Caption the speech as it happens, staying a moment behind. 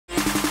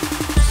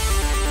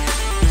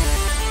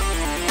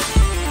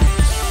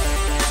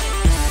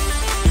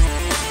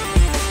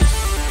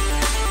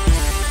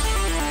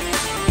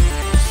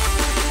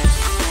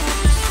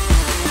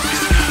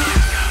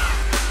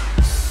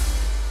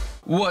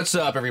What's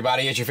up,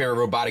 everybody? It's your favorite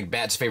robotic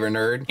bat's favorite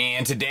nerd,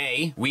 and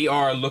today we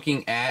are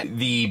looking at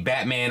the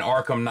Batman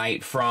Arkham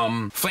Knight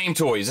from Flame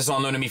Toys. This is all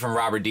known to me from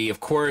Robert D. Of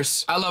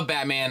course, I love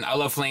Batman. I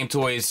love Flame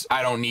Toys.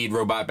 I don't need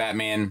robot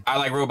Batman. I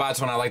like robots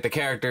when I like the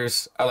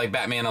characters. I like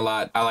Batman a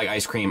lot. I like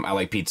ice cream. I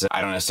like pizza.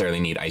 I don't necessarily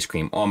need ice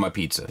cream on my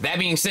pizza. That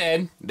being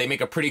said, they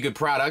make a pretty good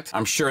product.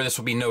 I'm sure this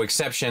will be no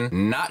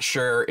exception. Not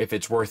sure if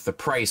it's worth the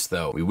price,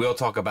 though. We will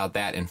talk about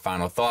that in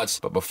final thoughts,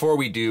 but before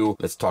we do,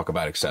 let's talk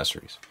about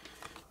accessories.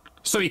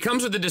 So he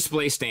comes with a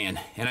display stand,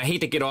 and I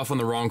hate to get off on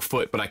the wrong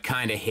foot, but I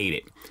kind of hate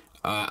it.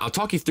 I'll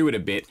talk you through it a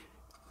bit.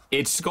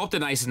 It's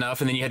sculpted nice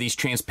enough, and then you have these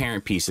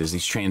transparent pieces,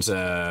 these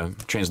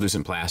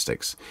translucent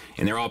plastics,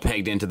 and they're all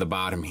pegged into the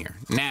bottom here.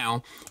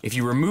 Now, if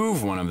you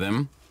remove one of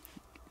them,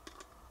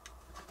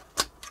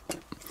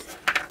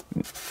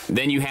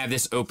 then you have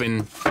this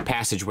open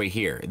passageway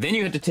here. Then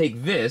you have to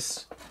take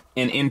this,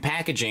 and in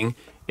packaging,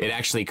 it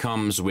actually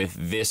comes with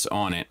this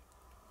on it.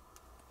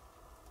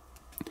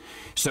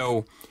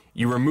 So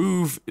you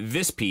remove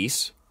this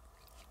piece,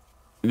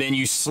 then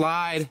you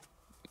slide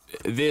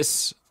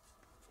this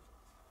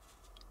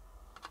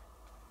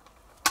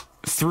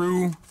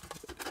through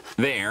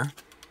there,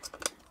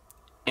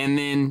 and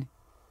then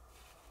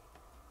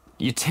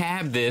you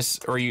tab this,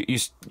 or you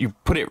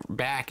put it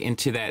back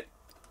into that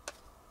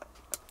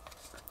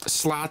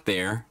slot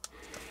there,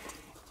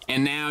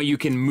 and now you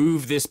can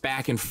move this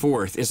back and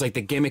forth. It's like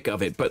the gimmick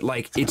of it, but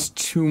like it's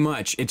too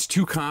much. It's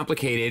too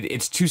complicated.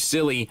 It's too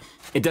silly.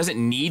 It doesn't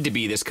need to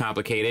be this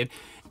complicated.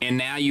 And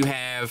now you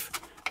have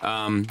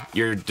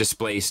your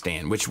display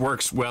stand, which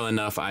works well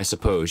enough, I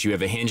suppose. You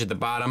have a hinge at the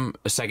bottom,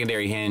 a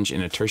secondary hinge,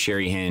 and a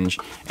tertiary hinge,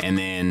 and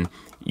then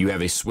you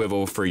have a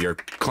swivel for your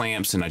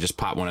clamps, and I just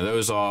pop one of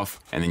those off,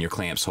 and then your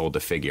clamps hold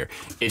the figure.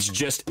 It's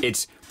just,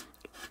 it's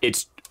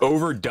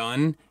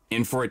overdone,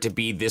 and for it to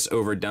be this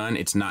overdone,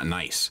 it's not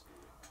nice.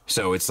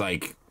 So it's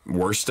like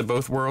worst of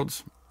both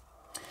worlds.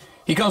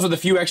 He comes with a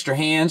few extra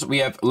hands. We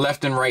have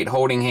left and right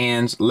holding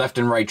hands, left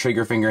and right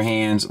trigger finger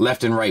hands,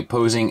 left and right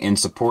posing and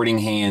supporting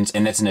hands,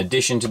 and that's in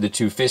addition to the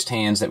two fist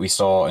hands that we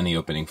saw in the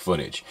opening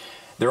footage.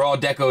 They're all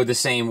decoed the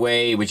same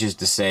way, which is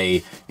to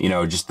say, you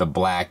know, just the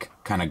black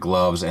kind of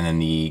gloves and then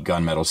the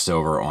gunmetal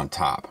silver on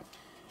top.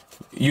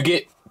 You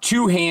get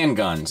two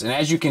handguns, and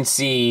as you can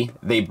see,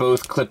 they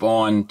both clip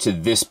on to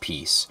this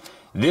piece.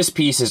 This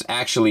piece is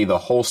actually the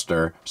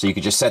holster, so you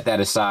could just set that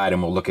aside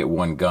and we'll look at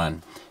one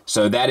gun.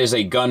 So that is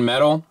a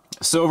gunmetal,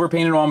 silver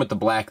painted on with the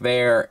black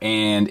there,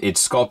 and it's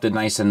sculpted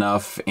nice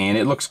enough, and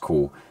it looks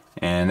cool.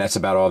 And that's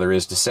about all there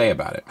is to say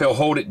about it. He'll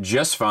hold it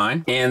just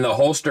fine, and the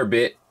holster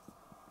bit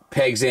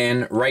pegs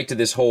in right to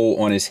this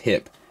hole on his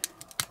hip,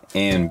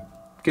 and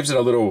gives it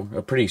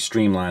a pretty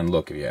streamlined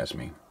look, if you ask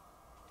me.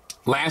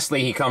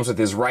 Lastly, he comes with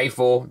his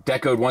rifle,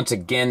 decoed once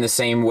again the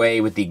same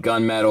way with the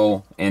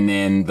gunmetal and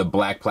then the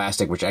black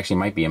plastic, which actually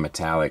might be a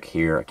metallic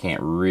here. I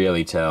can't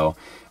really tell.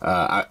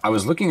 I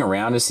was looking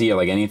around to see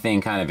like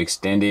anything kind of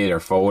extended or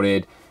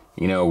folded,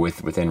 you know,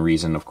 within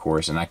reason, of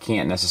course, and I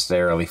can't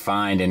necessarily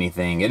find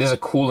anything. It is a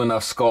cool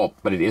enough sculpt,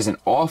 but it is an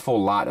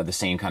awful lot of the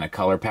same kind of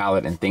color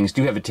palette, and things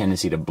do have a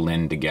tendency to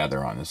blend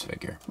together on this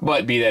figure.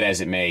 But be that as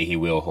it may, he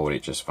will hold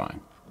it just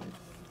fine.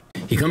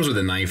 He comes with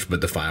a knife, but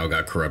the file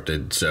got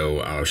corrupted, so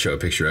I'll show a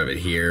picture of it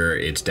here.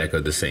 It's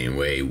decoed the same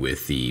way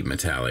with the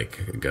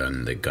metallic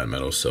gun, the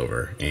gunmetal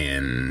silver,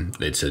 and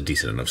it's a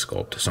decent enough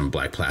sculpt. Some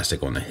black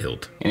plastic on the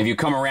hilt. And if you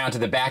come around to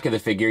the back of the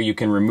figure, you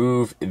can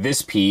remove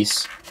this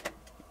piece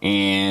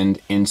and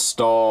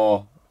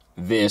install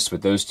this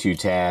with those two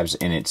tabs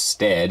in its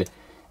stead,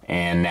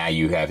 and now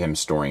you have him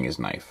storing his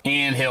knife.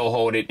 And he'll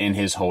hold it in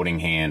his holding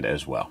hand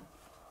as well.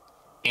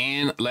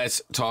 And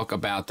let's talk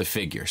about the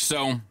figure.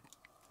 So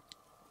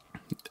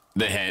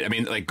the head, I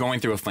mean, like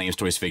going through a Flames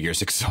Toys figure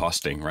is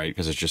exhausting, right?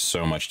 Because it's just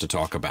so much to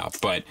talk about.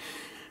 But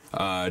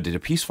did a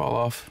piece fall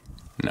off?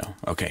 No.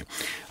 Okay.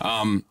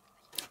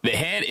 The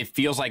head, it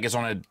feels like it's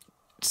on a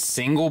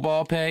single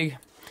ball peg.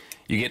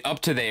 You get up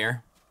to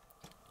there,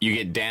 you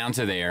get down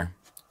to there,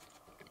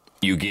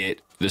 you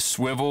get the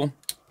swivel.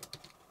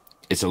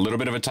 It's a little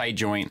bit of a tight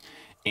joint,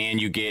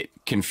 and you get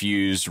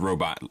confused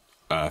robot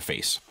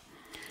face.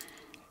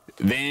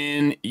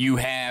 Then you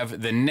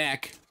have the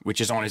neck, which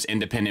is on his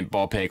independent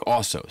ball peg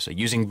also. So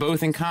using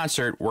both in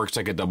concert works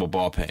like a double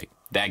ball peg.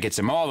 That gets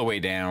him all the way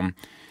down.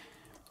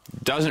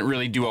 Doesn't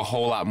really do a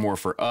whole lot more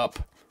for up,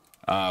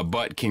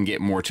 but can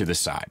get more to the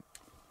side.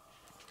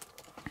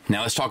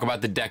 Now let's talk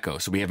about the deco.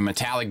 So we have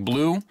metallic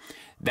blue.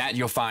 That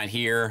you'll find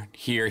here,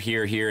 here,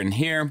 here, here, and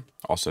here.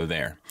 Also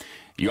there.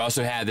 You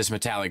also have this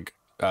metallic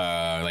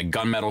like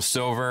gunmetal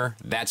silver.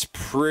 That's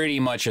pretty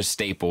much a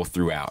staple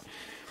throughout.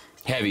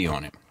 Heavy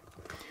on it.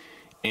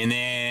 And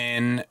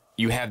then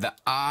you have the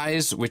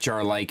eyes, which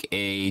are like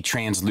a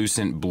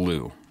translucent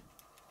blue.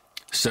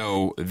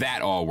 So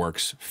that all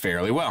works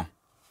fairly well.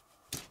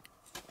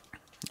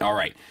 All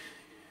right.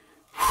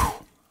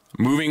 Whew.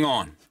 Moving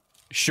on.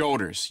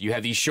 Shoulders. You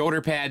have these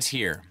shoulder pads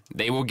here.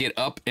 They will get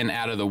up and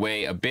out of the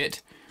way a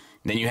bit.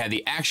 Then you have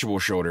the actual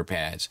shoulder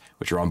pads,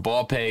 which are on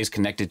ball pegs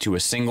connected to a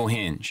single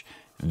hinge.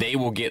 They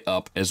will get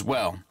up as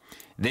well.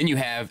 Then you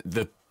have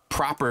the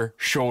proper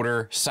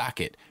shoulder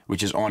socket,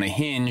 which is on a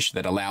hinge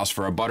that allows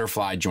for a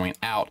butterfly joint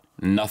out,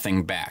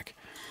 nothing back.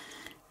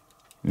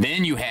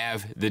 Then you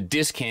have the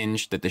disc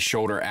hinge that the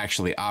shoulder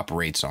actually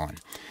operates on.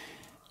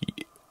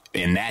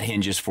 And that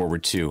hinges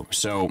forward too.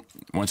 So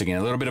once again,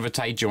 a little bit of a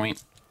tight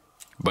joint,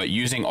 but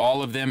using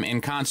all of them in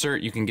concert,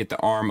 you can get the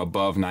arm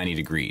above 90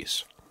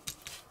 degrees.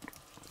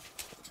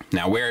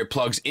 Now where it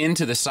plugs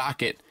into the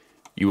socket,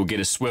 you will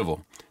get a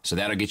swivel. So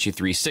that'll get you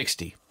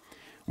 360.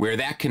 Where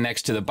that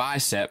connects to the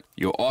bicep,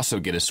 you'll also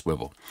get a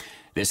swivel.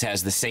 This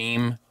has the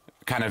same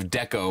kind of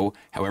deco,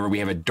 however we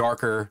have a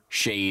darker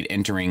shade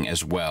entering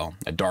as well,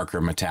 a darker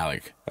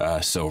metallic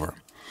silver.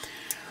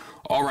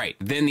 All right,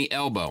 then the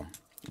elbow.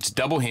 It's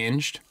double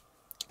hinged,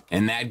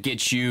 and that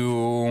gets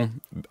you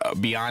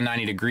beyond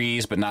 90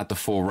 degrees, but not the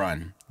full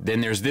run.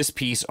 Then there's this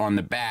piece on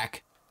the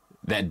back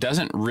that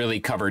doesn't really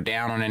cover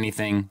down on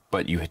anything,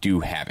 but you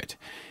do have it.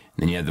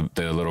 Then you have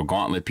the little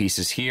gauntlet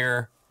pieces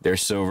here. They're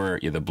silver,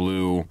 you have the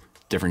blue,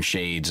 different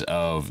shades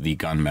of the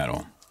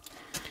gunmetal.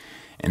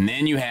 And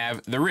then you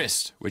have the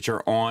wrists, which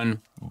are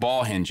on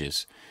ball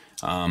hinges.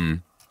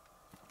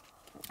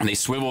 They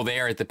swivel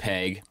there at the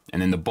peg,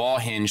 and then the ball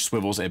hinge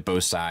swivels at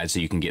both sides so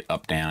you can get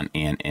up, down,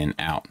 and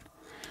out.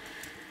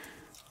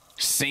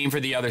 Same for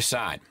the other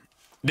side.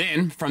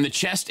 Then, from the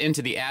chest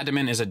into the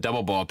abdomen is a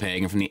double ball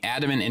peg, and from the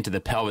abdomen into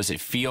the pelvis,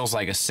 it feels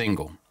like a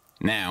single.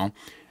 Now,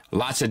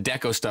 lots of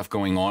deco stuff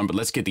going on, but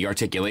let's get the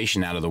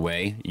articulation out of the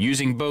way.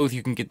 Using both,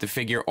 you can get the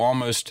figure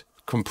almost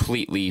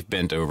completely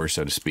bent over,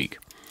 so to speak.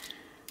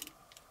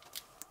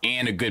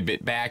 And a good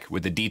bit back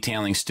with the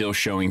detailing still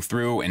showing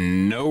through,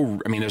 and no,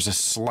 I mean, there's a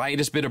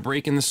slightest bit of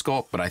break in the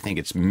sculpt, but I think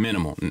it's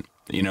minimal.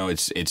 You know,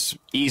 it's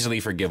easily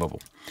forgivable.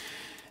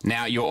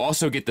 Now, you'll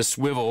also get the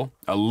swivel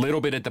a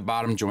little bit at the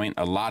bottom joint,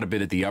 a lot of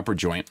bit at the upper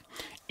joint,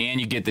 and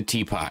you get the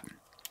teapot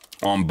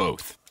on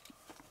both.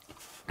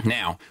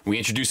 Now, we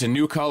introduce a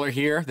new color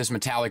here, this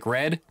metallic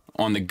red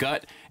on the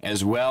gut,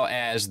 as well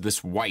as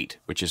this white,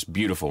 which is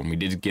beautiful. And we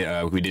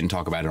didn't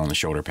talk about it on the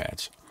shoulder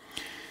pads.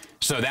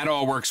 So that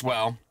all works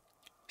well.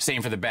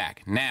 Same for the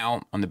back.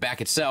 Now, on the back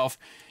itself,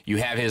 you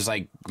have his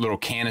like little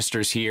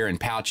canisters here and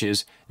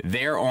pouches.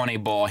 They're on a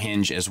ball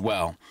hinge as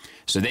well.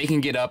 So they can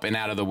get up and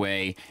out of the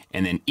way,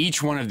 and then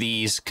each one of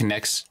these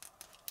connects,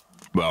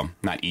 well,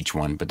 not each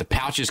one, but the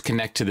pouches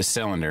connect to the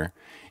cylinder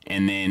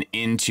and then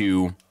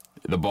into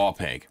the ball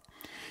peg.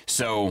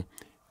 So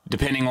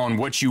depending on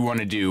what you want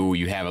to do,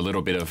 you have a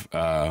little bit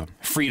of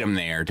freedom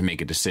there to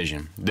make a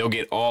decision. They'll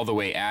get all the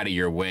way out of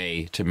your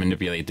way to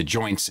manipulate the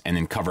joints and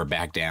then cover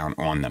back down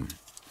on them.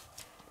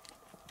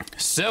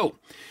 So,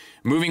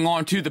 moving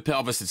on to the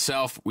pelvis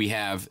itself, we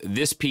have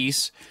this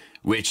piece,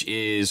 which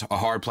is a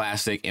hard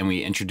plastic, and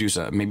we introduce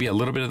maybe a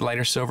little bit of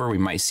lighter silver. We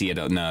might see it.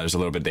 No, there's a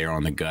little bit there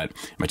on the gut.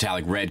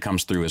 Metallic red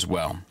comes through as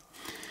well.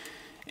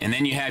 And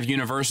then you have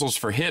universals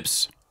for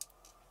hips.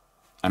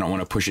 I don't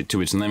want to push it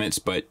to its limits,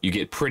 but you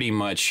get pretty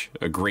much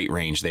a great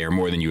range there,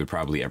 more than you would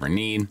probably ever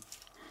need.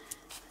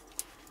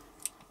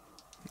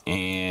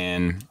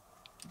 And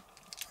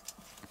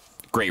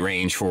great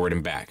range forward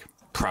and back,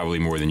 probably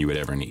more than you would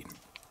ever need.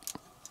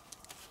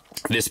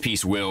 This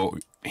piece will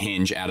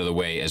hinge out of the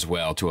way as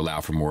well to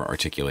allow for more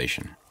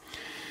articulation.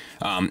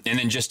 And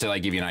then just to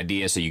like give you an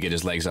idea, so you get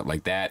his legs up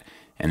like that,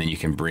 and then you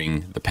can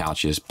bring the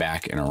pouches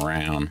back and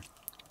around.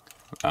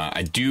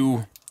 I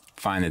do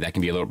find that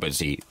can be a little bit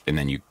easy, and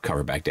then you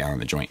cover back down on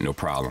the joint, no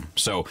problem.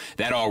 So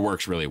that all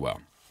works really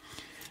well.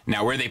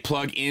 Now where they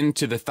plug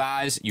into the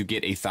thighs, you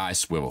get a thigh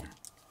swivel.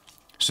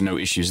 So no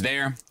issues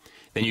there.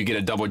 Then you get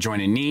a double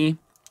jointed knee.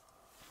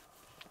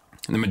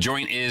 The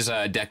joint is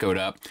decoed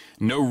up.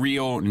 No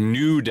real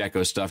new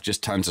deco stuff,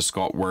 just tons of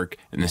sculpt work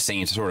and the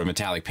same sort of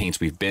metallic paints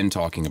we've been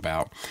talking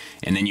about.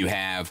 And then you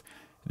have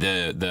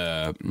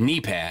the knee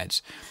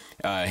pads.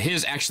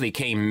 His actually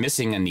came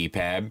missing a knee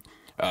pad,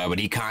 but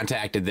he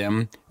contacted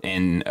them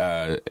and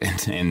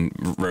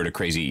wrote a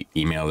crazy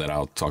email that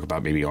I'll talk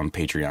about maybe on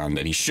Patreon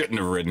that he shouldn't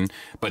have written,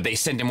 but they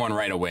sent him one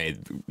right away.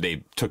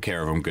 They took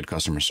care of him, good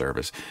customer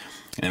service.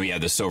 And then we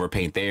have the silver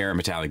paint there,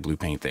 metallic blue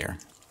paint there.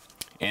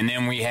 And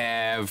then we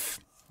have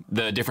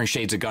the different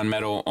shades of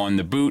gunmetal on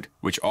the boot,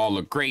 which all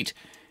look great.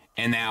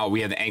 And now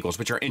we have the ankles,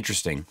 which are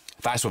interesting.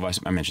 Thigh swivel,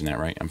 I mentioned that,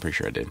 right? I'm pretty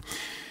sure I did.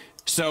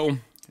 So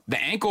the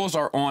ankles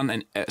are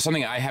on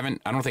something I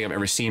don't think I've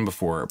ever seen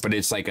before, but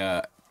it's like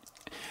I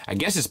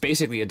guess it's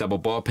basically a double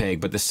ball peg,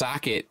 but the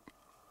socket,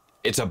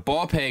 it's a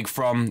ball peg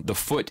from the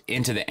foot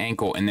into the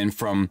ankle and then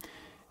from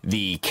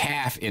the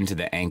calf into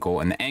the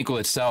ankle. And the ankle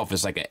itself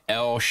is like an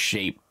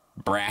L-shaped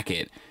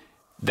bracket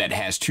that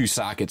has two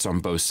sockets on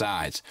both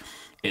sides.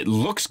 It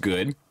looks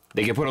good.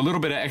 They can put a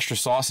little bit of extra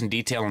sauce and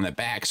detail on the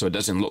back so it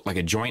doesn't look like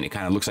a joint. It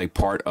kind of looks like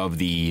part of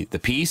the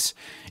piece.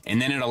 And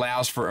then it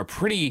allows for a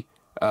pretty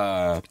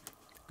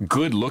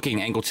good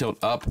looking ankle tilt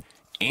up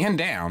and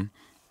down.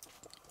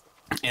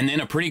 And then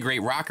a pretty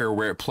great rocker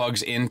where it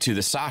plugs into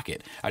the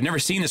socket. I've never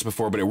seen this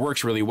before, but it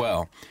works really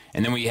well.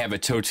 And then we have a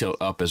toe tilt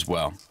up as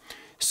well.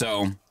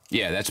 So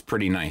yeah, that's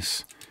pretty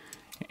nice.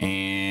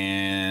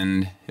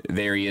 And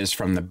there he is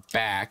from the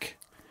back.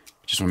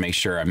 Just want to make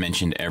sure I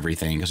mentioned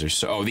everything because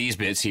there's oh, these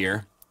bits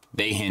here,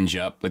 they hinge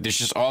up. But there's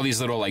just all these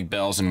little like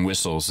bells and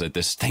whistles that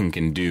this thing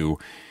can do,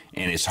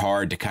 and it's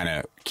hard to kind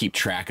of keep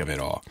track of it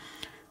all.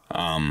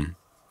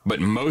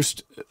 But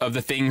most of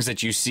the things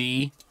that you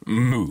see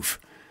move.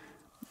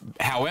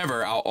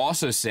 However, I'll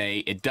also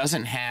say it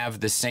doesn't have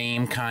the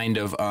same kind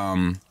of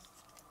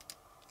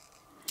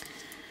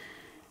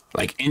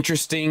like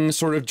interesting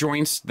sort of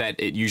joints that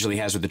it usually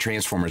has with the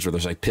Transformers, where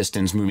there's like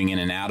pistons moving in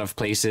and out of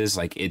places.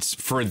 Like it's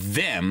for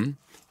them,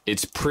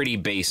 it's pretty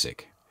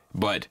basic,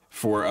 but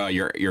for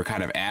your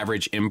kind of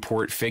average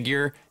import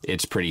figure,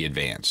 it's pretty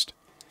advanced.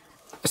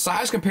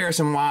 Size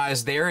comparison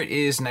wise, there it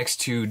is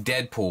next to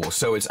Deadpool,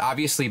 so it's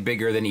obviously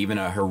bigger than even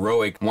a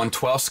heroic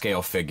 1/12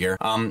 scale figure.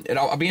 I'll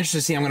be interested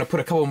to see. I'm going to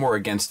put a couple more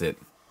against it.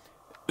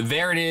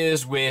 There it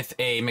is with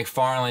a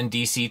McFarlane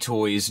DC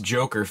Toys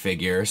Joker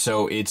figure,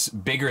 so it's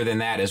bigger than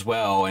that as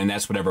well, and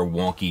that's whatever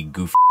wonky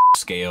goofy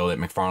scale that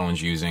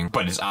McFarlane's using,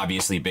 but it's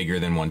obviously bigger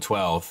than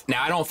 1/12.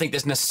 Now, I don't think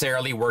this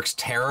necessarily works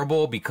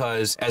terrible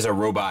because as a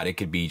robot, it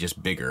could be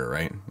just bigger,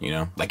 right? You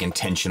know, like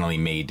intentionally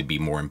made to be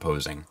more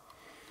imposing.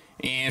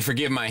 And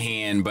forgive my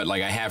hand, but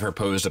like I have her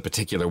posed a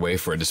particular way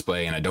for a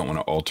display and I don't want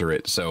to alter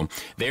it. So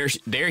there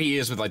he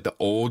is with like the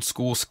old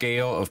school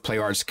scale of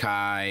PlayArts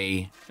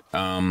Kai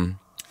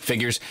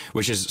figures,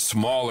 which is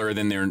smaller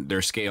than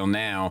their scale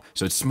now.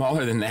 So it's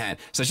smaller than that.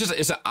 So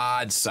it's an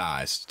odd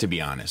size, to be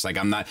honest. Like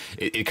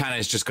it kind of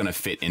is just going to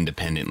fit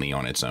independently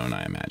on its own,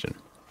 I imagine.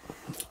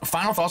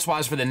 Final thoughts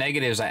wise for the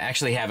negatives, I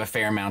actually have a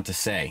fair amount to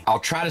say. I'll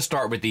try to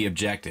start with the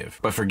objective,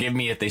 but forgive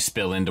me if they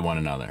spill into one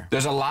another.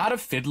 There's a lot of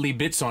fiddly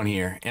bits on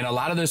here, and a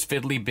lot of those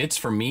fiddly bits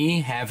for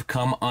me have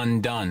come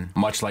undone,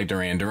 much like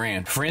Duran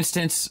Duran. For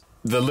instance,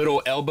 the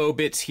little elbow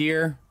bits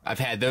here, I've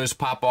had those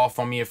pop off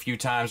on me a few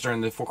times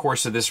during the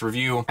course of this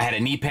review. I had a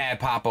knee pad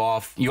pop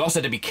off. You also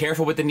have to be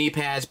careful with the knee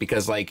pads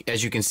because, like,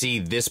 as you can see,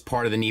 this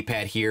part of the knee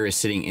pad here is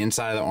sitting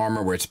inside of the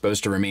armor where it's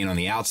supposed to remain on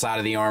the outside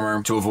of the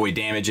armor to avoid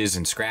damages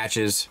and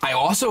scratches. I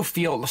also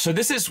feel, so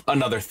this is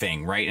another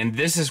thing, right? And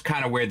this is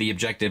kind of where the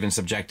objective and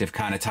subjective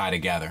kind of tie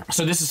together.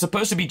 So this is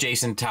supposed to be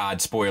Jason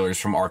Todd spoilers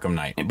from Arkham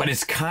Knight, but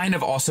it's kind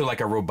of also like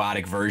a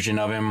robotic version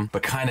of him,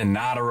 but kind of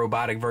not a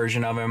robotic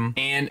version of him.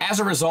 And as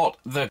a result,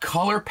 the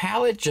color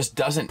palette just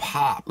doesn't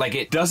pop. Like,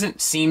 it doesn't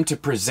seem to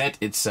present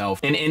itself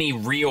in any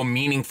real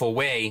meaningful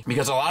way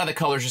because a lot of the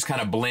colors just kind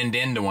of blend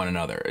into one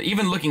another.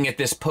 Even looking at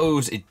this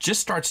pose, it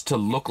just starts to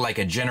look like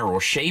a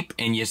general shape,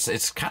 and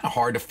it's kind of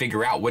hard to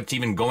figure out what's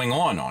even going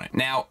on it.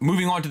 Now,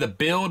 moving on to the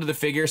build of the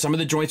figure, some of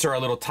the joints are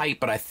a little tight,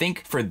 but I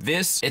think for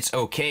this, it's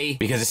okay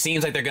because it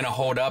seems like they're going to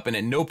hold up, and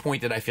at no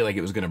point did I feel like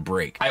it was going to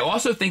break. I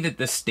also think that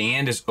the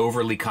stand is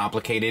overly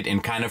complicated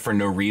and kind of for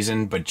no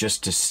reason, but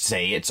just to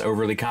say it's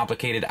overly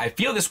complicated. I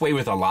feel this way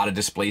with a lot of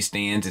display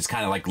stands. It's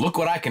kind of like, look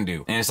what I can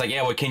do. And it's like,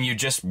 yeah, well, can you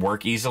just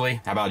work easily?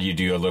 How about you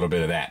do a little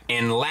bit of that?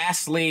 And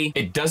lastly,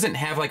 it doesn't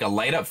have like a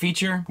light up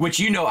feature, which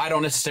you know I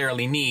don't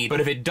necessarily need, but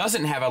if it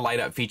doesn't have a light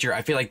up feature,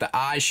 I feel like the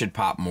eyes should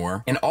pop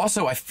more. And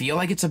also, I feel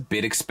like it's a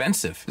bit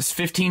expensive. It's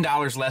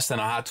 $15 less than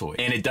a Hot Toy,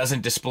 and it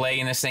doesn't display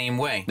in the same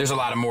way. There's a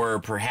lot of more,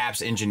 perhaps,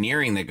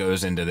 engineering that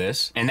goes into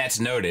this, and that's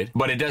noted,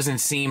 but it doesn't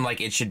seem like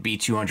it should be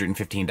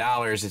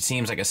 $215. It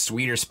seems like a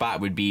sweeter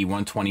spot would be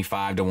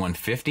 $125 to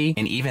 $150,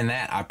 and even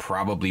that, I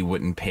probably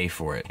wouldn't pay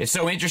for it. It's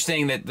so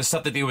interesting that the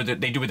stuff that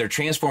they do with their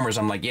Transformers,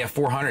 I'm like, yeah,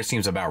 $400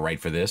 seems about right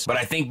for this. But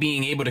I think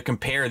being able to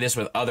compare this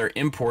with other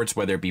imports,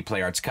 whether it be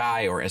PlayArts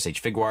Kai or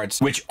SH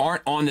Figuarts, which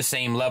aren't on the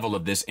same level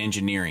of this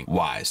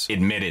engineering-wise,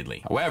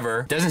 admittedly.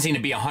 However, it doesn't seem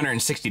to be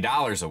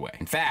 $160 away.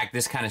 In fact,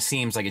 this kind of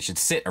seems like it should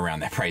sit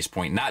around that price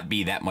point, not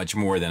be that much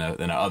more than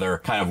a other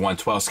kind of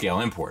 1/12 scale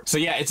import. So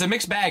yeah, it's a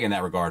mixed bag in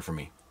that regard for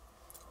me.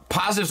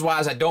 Positives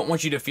wise, I don't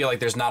want you to feel like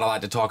there's not a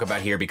lot to talk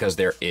about here because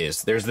there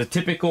is. There's the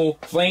typical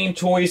Flame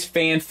Toys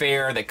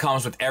fanfare that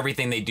comes with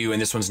everything they do,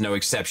 and this one's no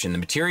exception. The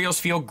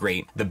materials feel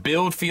great. The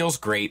build feels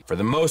great for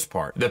the most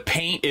part. The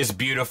paint is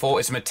beautiful.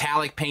 It's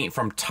metallic paint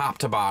from top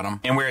to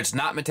bottom. And where it's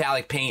not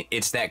metallic paint,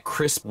 it's that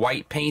crisp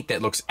white paint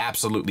that looks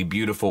absolutely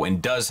beautiful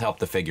and does help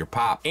the figure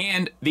pop.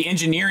 And the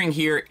engineering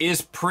here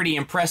is pretty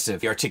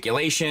impressive. The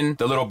articulation,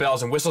 the little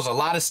bells and whistles, a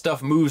lot of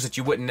stuff moves that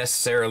you wouldn't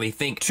necessarily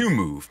think to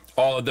move.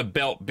 All of the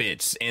belt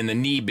bits and the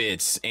knee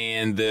bits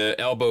and the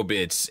elbow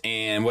bits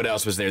and what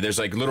else was there? There's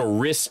like little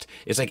wrist.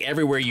 It's like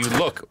everywhere you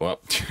look. Well,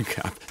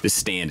 God, this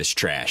stand is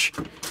trash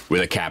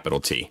with a capital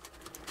T.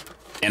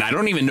 And I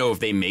don't even know if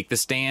they make the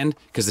stand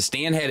because the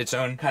stand had its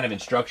own kind of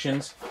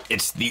instructions.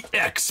 It's the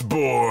X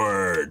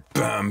board.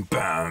 Bum,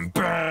 bum,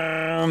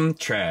 bum.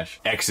 Trash.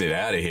 Exit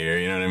out of here,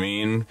 you know what I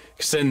mean?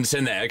 Send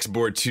the X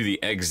board to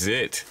the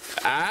exit.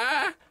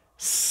 Ah,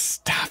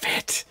 stop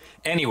it.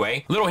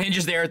 Anyway, little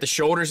hinges there at the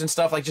shoulders and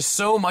stuff, like just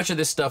so much of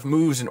this stuff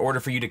moves in order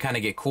for you to kind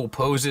of get cool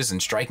poses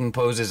and striking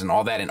poses and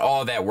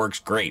all of that works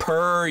great.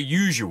 Per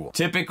usual.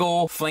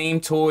 Typical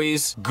Flame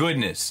Toys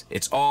goodness.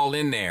 It's all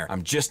in there.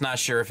 I'm just not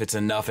sure if it's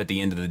enough at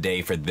the end of the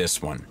day for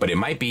this one, but it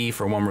might be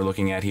for one we're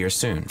looking at here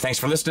soon. Thanks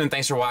for listening.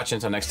 Thanks for watching.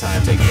 Until next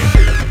time, take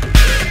care.